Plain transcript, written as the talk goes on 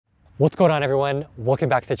What's going on, everyone? Welcome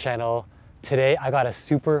back to the channel. Today I got a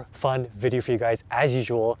super fun video for you guys as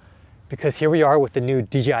usual, because here we are with the new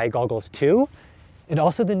DJI Goggles 2 and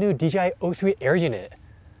also the new DJI O3 Air unit.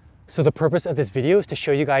 So the purpose of this video is to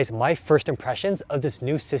show you guys my first impressions of this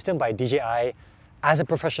new system by DJI as a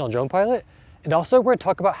professional drone pilot. And also we're going to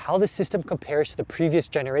talk about how the system compares to the previous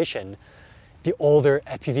generation, the older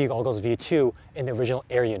FPV Goggles V2 in the original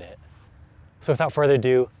Air unit. So without further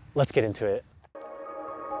ado, let's get into it.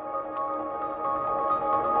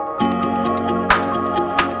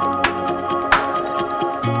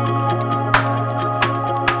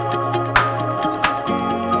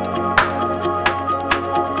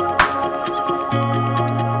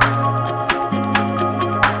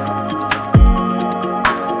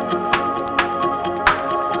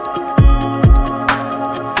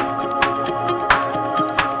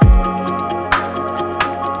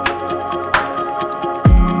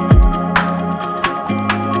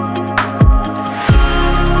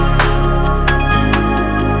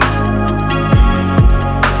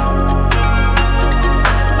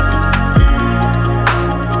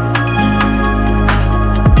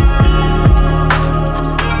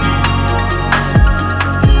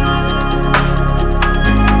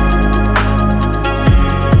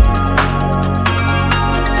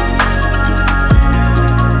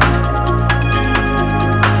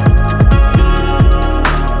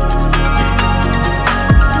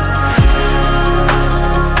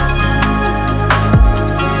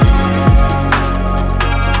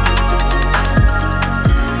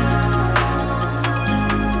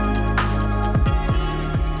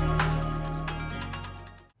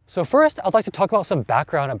 So first, I'd like to talk about some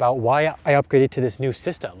background about why I upgraded to this new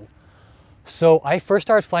system. So I first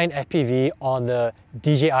started flying FPV on the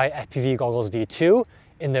DJI FPV Goggles V2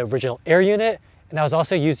 in the original Air unit, and I was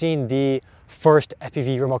also using the first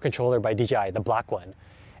FPV remote controller by DJI, the black one.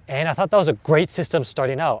 And I thought that was a great system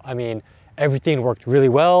starting out. I mean, everything worked really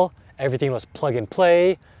well, everything was plug and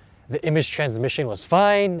play, the image transmission was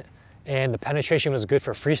fine, and the penetration was good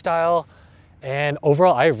for freestyle. And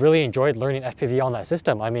overall, I really enjoyed learning FPV on that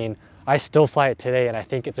system. I mean, I still fly it today and I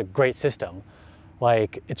think it's a great system.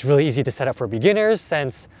 Like, it's really easy to set up for beginners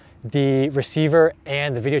since the receiver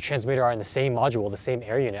and the video transmitter are in the same module, the same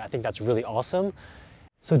Air unit. I think that's really awesome.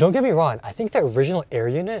 So don't get me wrong, I think the original Air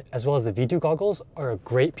unit as well as the V2 goggles are a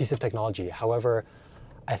great piece of technology. However,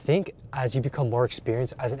 I think as you become more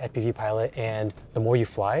experienced as an FPV pilot and the more you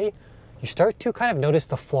fly, you start to kind of notice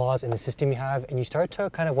the flaws in the system you have, and you start to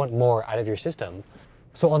kind of want more out of your system.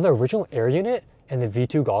 So on the original Air unit and the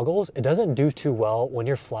V2 goggles, it doesn't do too well when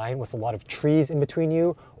you're flying with a lot of trees in between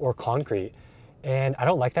you or concrete. And I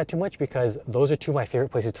don't like that too much because those are two of my favorite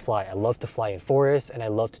places to fly. I love to fly in forests and I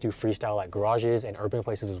love to do freestyle at garages and urban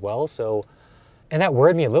places as well. And that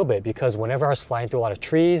worried me a little bit because whenever I was flying through a lot of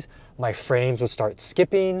trees, my frames would start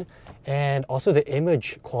skipping, and also the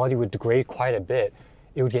image quality would degrade quite a bit.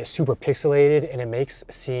 It would get super pixelated and it makes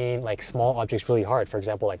seeing like small objects really hard. For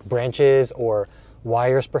example, like branches or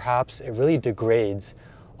wires perhaps, it really degrades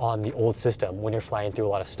on the old system when you're flying through a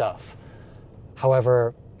lot of stuff.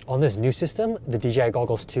 However, on this new system, the DJI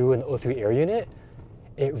Goggles 2 and the O3 Air unit,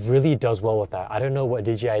 it really does well with that. I don't know what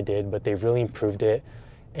DJI did, but they've really improved it.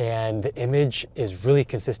 And the image is really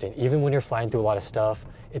consistent. Even when you're flying through a lot of stuff,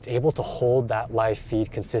 it's able to hold that live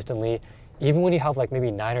feed consistently. Even when you have like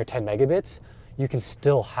maybe 9 or 10 megabits, you can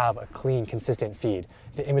still have a clean, consistent feed.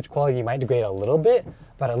 The image quality might degrade a little bit,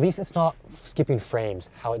 but at least it's not skipping frames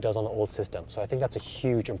how it does on the old system. So I think that's a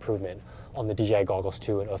huge improvement on the DJI Goggles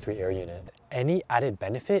 2 and O3 Air unit. Any added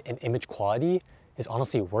benefit in image quality is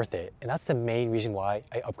honestly worth it. And that's the main reason why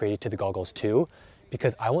I upgraded to the Goggles 2,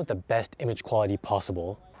 because I want the best image quality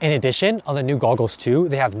possible. In addition, on the new Goggles 2,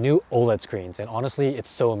 they have new OLED screens, and honestly, it's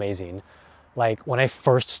so amazing. Like, when I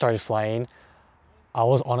first started flying, I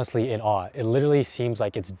was honestly in awe. It literally seems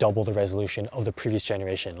like it's double the resolution of the previous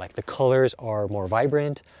generation. Like, the colors are more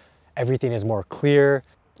vibrant, everything is more clear.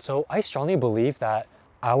 So I strongly believe that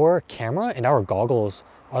our camera and our goggles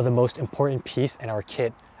are the most important piece in our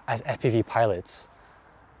kit as FPV pilots.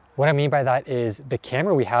 What I mean by that is the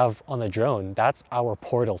camera we have on the drone, that's our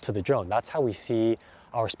portal to the drone. That's how we see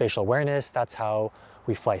our spatial awareness, that's how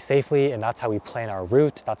we fly safely, and that's how we plan our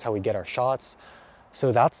route, that's how we get our shots.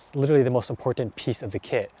 So that's literally the most important piece of the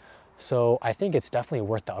kit. So I think it's definitely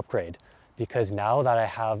worth the upgrade, because now that I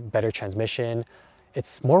have better transmission,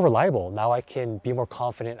 it's more reliable. Now I can be more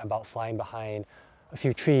confident about flying behind a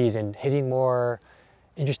few trees and hitting more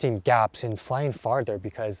interesting gaps and flying farther,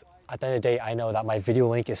 because at the end of the day, I know that my video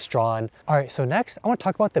link is strong. All right, so next I want to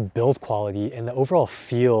talk about the build quality and the overall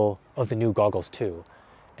feel of the new Goggles 2.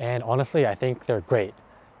 And honestly, I think they're great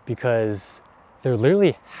because they're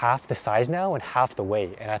literally half the size now and half the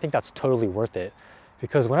weight. And I think that's totally worth it.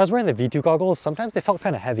 Because when I was wearing the V2 goggles, sometimes they felt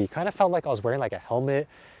kind of heavy. Kind of felt like I was wearing like a helmet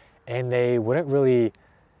and they wouldn't really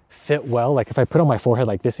fit well. Like if I put on my forehead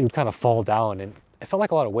like this, it would kind of fall down and it felt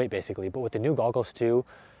like a lot of weight basically. But with the new goggles too,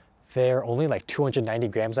 they're only like 290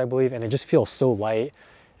 grams, I believe. And it just feels so light.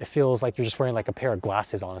 It feels like you're just wearing like a pair of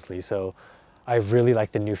glasses, honestly. So I really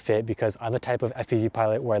like the new fit because I'm the type of FPV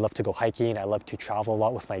pilot where I love to go hiking. I love to travel a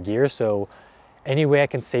lot with my gear. So any way I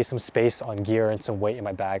can save some space on gear and some weight in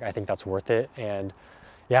my bag, I think that's worth it. And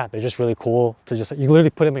yeah, they're just really cool to just, you literally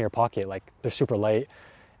put them in your pocket. Like they're super light.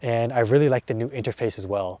 And I really like the new interface as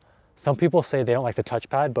well. Some people say they don't like the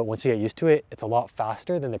touchpad, but once you get used to it, it's a lot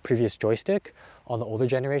faster than the previous joystick on the older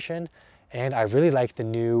generation. And I really like the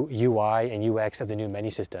new UI and UX of the new menu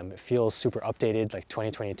system. It feels super updated, like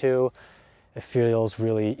 2022. It feels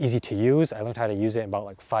really easy to use. I learned how to use it in about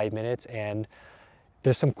like 5 minutes, and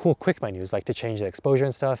there's some cool quick menus like to change the exposure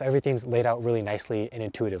and stuff. Everything's laid out really nicely and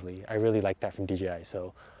intuitively. I really like that from DJI.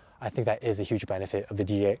 So I think that is a huge benefit of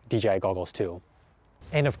the DJI goggles too.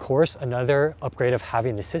 And of course, another upgrade of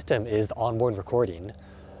having the system is the onboard recording.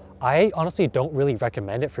 I honestly don't really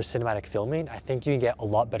recommend it for cinematic filming. I think you can get a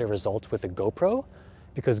lot better results with a GoPro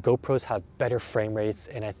because GoPros have better frame rates,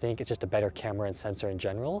 and I think it's just a better camera and sensor in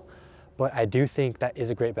general. But I do think that is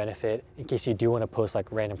a great benefit in case you do want to post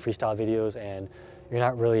like random freestyle videos and you're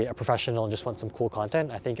not really a professional and just want some cool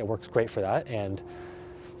content. I think it works great for that. And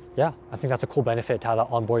yeah, I think that's a cool benefit to have that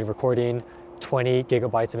onboard recording. 20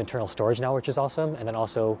 gigabytes of internal storage now, which is awesome. And then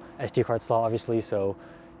also SD card slot, obviously. So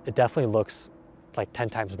it definitely looks like 10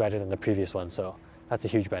 times better than the previous one. So that's a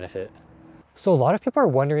huge benefit. So a lot of people are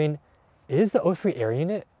wondering, is the O3 Air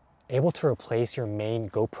unit able to replace your main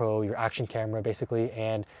GoPro, your action camera basically?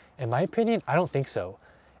 And in my opinion, I don't think so.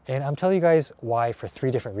 And I'm telling you guys why for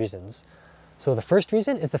 3 different reasons. So the first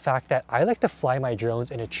reason is the fact that I like to fly my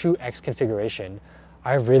drones in a true X configuration.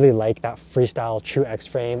 I really like that freestyle true X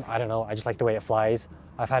frame. I don't know, I just like the way it flies.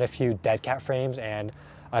 I've had a few dead cat frames and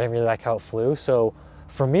I didn't really like how it flew. So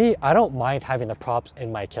for me, I don't mind having the props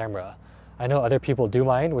in my camera. I know other people do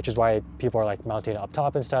mind, which is why people are like mounting it up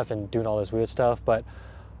top and stuff and doing all this weird stuff. But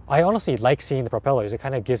I honestly like seeing the propellers. It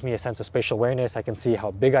kind of gives me a sense of spatial awareness. I can see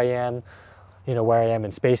how big I am, you know, where I am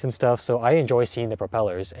in space and stuff. So I enjoy seeing the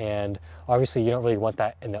propellers, and obviously you don't really want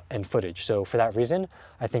that in footage. So for that reason,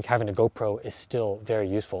 I think having a GoPro is still very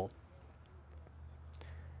useful.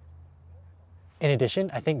 In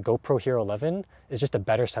addition, I think GoPro Hero 11 is just a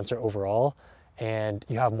better sensor overall, and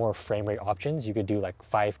you have more frame rate options. You could do like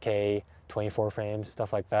 5K, 24 frames,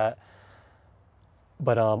 stuff like that.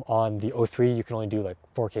 But on the O3, you can only do like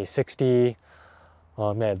 4K 60.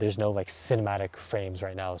 Yeah, there's no like cinematic frames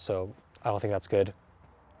right now, so I don't think that's good.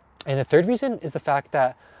 And the third reason is the fact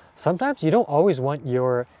that sometimes you don't always want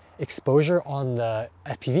your exposure on the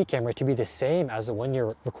FPV camera to be the same as the one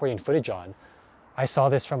you're recording footage on. I saw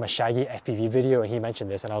this from a Shaggy FPV video and he mentioned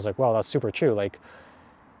this and I was like, wow, that's super true. Like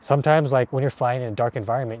sometimes like when you're flying in a dark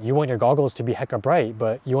environment, you want your goggles to be hecka bright,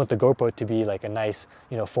 but you want the GoPro to be like a nice,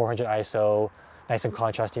 you know, 400 ISO, nice and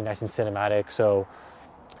contrasty, nice and cinematic. So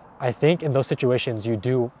I think in those situations, you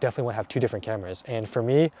do definitely want to have 2 different cameras. And for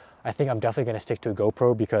me, I think I'm definitely going to stick to a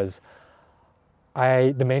GoPro because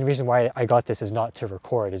the main reason why I got this is not to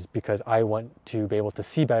record, is because I want to be able to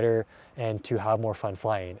see better and to have more fun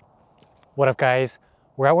flying. What up guys?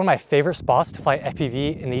 We're at one of my favorite spots to fly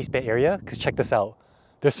FPV in the East Bay area, because check this out.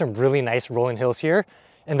 There's some really nice rolling hills here.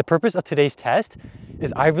 And the purpose of today's test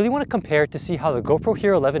is I really want to compare to see how the GoPro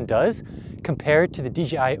Hero 11 does compared to the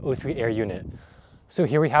DJI O3 Air unit. So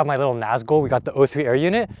here we have my little Nazgul. We got the O3 Air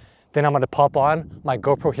unit. Then I'm going to pop on my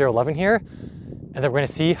GoPro Hero 11 here, and then we're going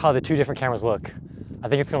to see how the 2 different cameras look. I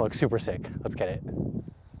think it's going to look super sick. Let's get it.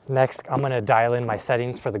 Next, I'm going to dial in my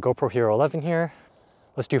settings for the GoPro Hero 11 here.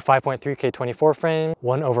 Let's do 5.3K 24 frame,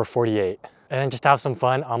 1/48. And then just to have some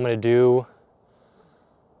fun, I'm going to do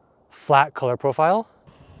flat color profile.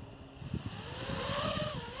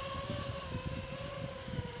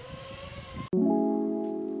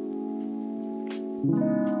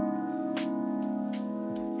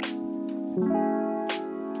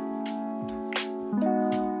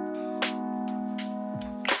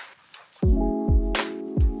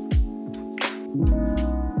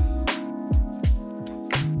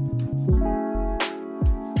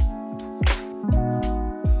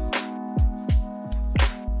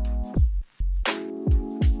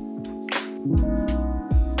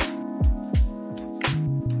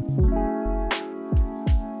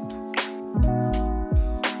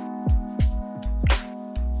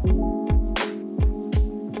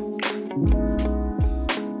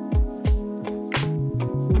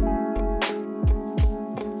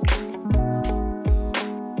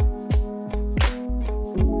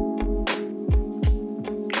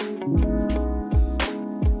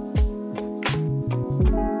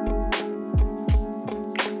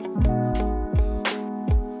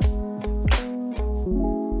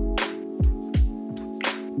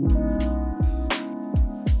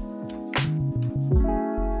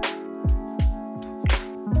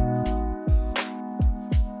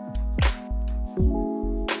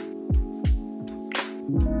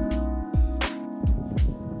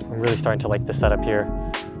 I'm really starting to like this setup here.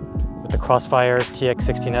 With the Crossfire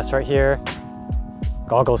TX16S right here,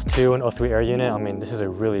 Goggles 2 and O3 air unit. I mean, this is a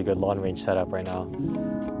really good long range setup right now.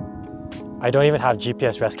 I don't even have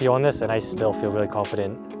GPS rescue on this and I still feel really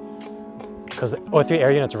confident because the O3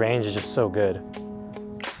 air unit's range is just so good.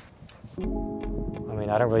 I mean,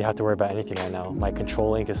 I don't really have to worry about anything right now. My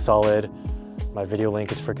control link is solid. My video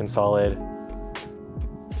link is freaking solid.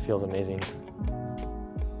 This feels amazing.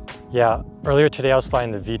 Yeah, earlier today I was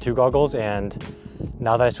flying the V2 goggles, and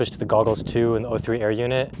now that I switched to the Goggles 2 and the O3 air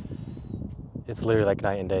unit, it's literally like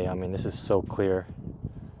night and day. I mean, this is so clear.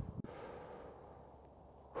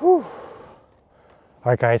 Whew. All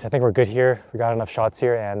right, guys, I think we're good here. We got enough shots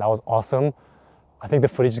here, and that was awesome. I think the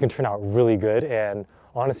footage is gonna turn out really good, and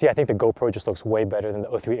honestly, I think the GoPro just looks way better than the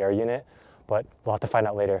O3 air unit, but we'll have to find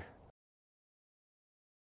out later.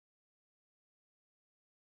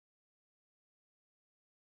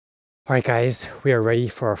 All right, guys, we are ready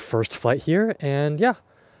for our first flight here, and yeah,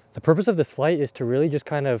 the purpose of this flight is to really just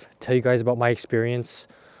kind of tell you guys about my experience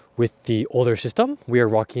with the older system. We are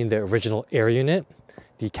rocking the original air unit,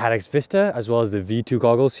 the Caddx Vista, as well as the V2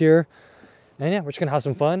 goggles here. And yeah, we're just gonna have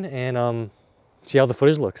some fun and see how the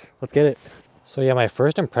footage looks. Let's get it. So yeah, my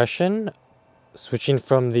first impression switching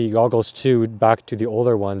from the Goggles 2 back to the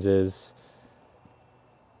older ones is,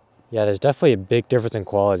 yeah, there's definitely a big difference in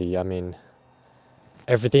quality. I mean,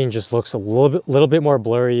 everything just looks a little bit more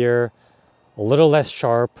blurrier, a little less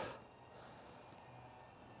sharp.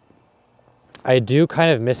 I do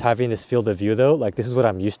kind of miss having this field of view though. Like, this is what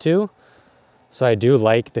I'm used to. So I do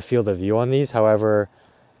like the field of view on these. However,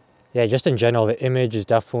 yeah, just in general, the image is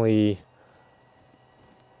definitely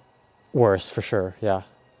worse for sure. Yeah.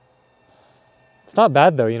 It's not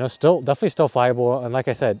bad though, you know, definitely still flyable. And like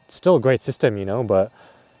I said, still a great system, you know, but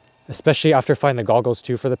especially after flying the Goggles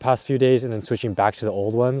 2 for the past few days and then switching back to the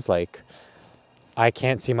old ones, like, I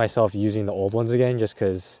can't see myself using the old ones again just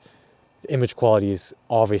because the image quality is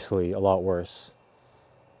obviously a lot worse.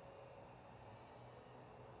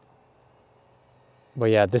 But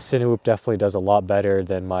yeah, this Cinewhoop definitely does a lot better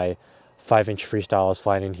than my 5-inch Freestyle I was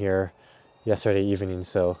flying in here yesterday evening,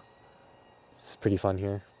 so it's pretty fun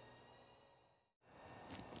here.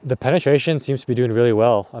 The penetration seems to be doing really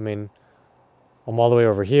well. I mean, I'm all the way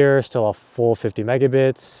over here, still a full 50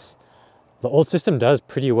 megabits. The old system does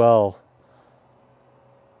pretty well,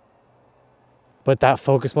 but that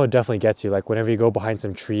focus mode definitely gets you. Like, whenever you go behind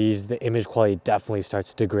some trees, the image quality definitely starts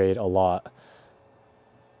to degrade a lot.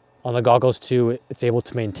 On the Goggles 2, it's able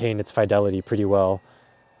to maintain its fidelity pretty well,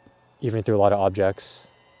 even through a lot of objects.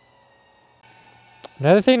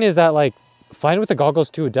 Another thing is that, like, flying with the Goggles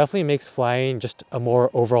 2 definitely makes flying just a more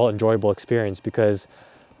overall enjoyable experience, because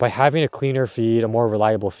by having a cleaner feed, a more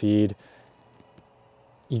reliable feed,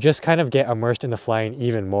 you just kind of get immersed in the flying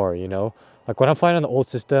even more, you know? Like, when I'm flying on the old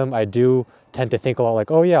system, I do tend to think a lot like,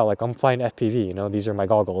 oh yeah, like, I'm flying FPV, you know, these are my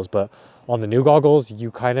goggles. But on the new goggles, you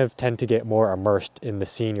kind of tend to get more immersed in the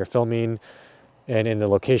scene you're filming and in the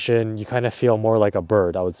location. You kind of feel more like a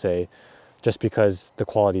bird, I would say, just because the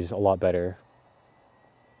quality is a lot better.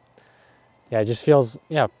 Yeah, it just feels,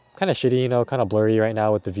 yeah, kind of shitty, you know, kind of blurry right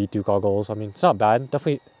now with the V2 goggles. I mean, it's not bad,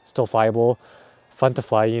 definitely still flyable, fun to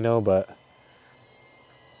fly, you know, but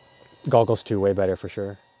Goggles 2 way better for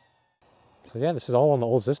sure. So yeah, this is all on the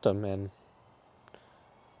old system, and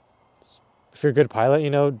if you're a good pilot, you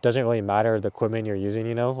know, it doesn't really matter the equipment you're using,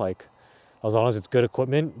 you know, like, as long as it's good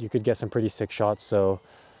equipment, you could get some pretty sick shots. So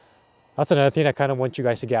that's another thing I kind of want you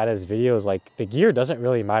guys to get out of this video is, like, the gear doesn't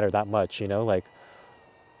really matter that much, you know, like,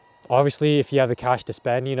 obviously if you have the cash to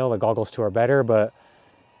spend, you know, the Goggles 2 are better, but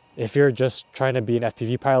if you're just trying to be an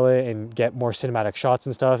FPV pilot and get more cinematic shots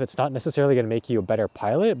and stuff, it's not necessarily going to make you a better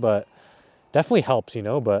pilot, but definitely helps, you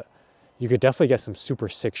know, but you could definitely get some super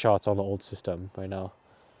sick shots on the old system right now.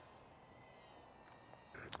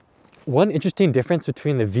 One interesting difference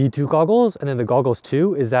between the V2 goggles and then the Goggles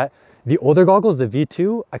 2 is that the older goggles, the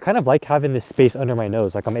V2, I kind of like having this space under my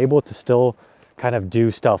nose. Like, I'm able to still kind of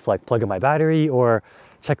do stuff like plug in my battery or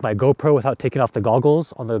check my GoPro without taking off the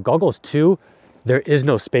goggles. On the Goggles 2, there is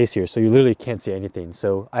no space here, so you literally can't see anything.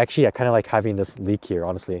 So I kind of like having this leak here,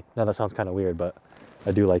 honestly. Now that sounds kind of weird, but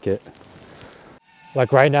I do like it.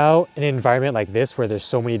 Like, right now, in an environment like this where there's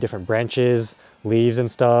so many different branches, leaves and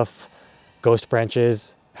stuff, ghost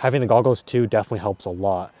branches, having the Goggles 2 definitely helps a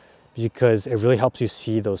lot, because it really helps you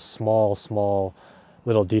see those small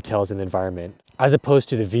little details in the environment, as opposed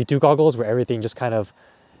to the V2 goggles where everything just kind of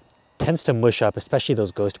tends to mush up, especially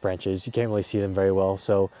those ghost branches. You can't really see them very well.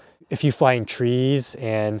 So if you fly in trees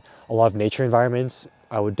and a lot of nature environments,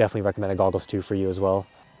 I would definitely recommend the Goggles 2 for you as well.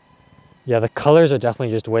 Yeah, the colors are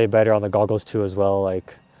definitely just way better on the Goggles 2 as well.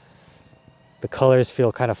 Like, The colors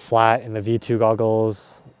feel kind of flat in the V2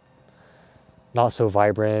 goggles, not so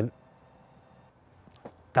vibrant.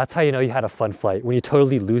 That's how you know you had a fun flight, when you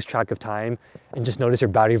totally lose track of time and just notice your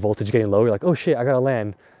battery voltage getting low. You're like, oh shit, I gotta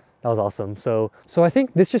land. That was awesome. So I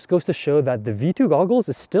think this just goes to show that the V2 goggles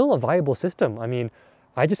is still a viable system. I mean,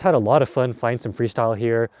 I just had a lot of fun flying some freestyle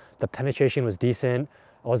here. The penetration was decent.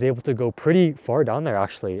 I was able to go pretty far down there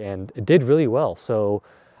actually, and it did really well. So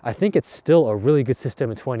I think it's still a really good system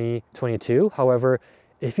in 2022. However,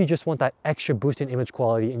 if you just want that extra boost in image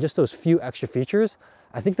quality and just those few extra features,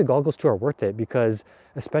 I think the Goggles 2 are worth it, because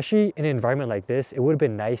especially in an environment like this, it would have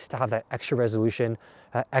been nice to have that extra resolution,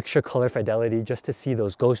 that extra color fidelity, just to see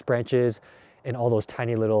those ghost branches and all those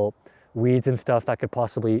tiny little weeds and stuff that could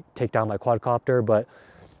possibly take down my quadcopter. But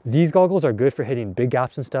these goggles are good for hitting big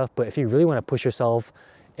gaps and stuff, but if you really want to push yourself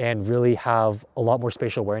and really have a lot more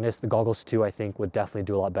spatial awareness, the Goggles 2 I think would definitely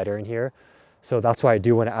do a lot better in here. So that's why I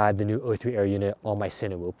do want to add the new O3 Air unit on my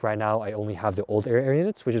Cinewoop. Right now I only have the old Air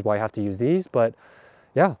units, which is why I have to use these. But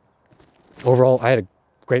yeah, overall I had a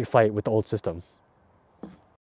great flight with the old system.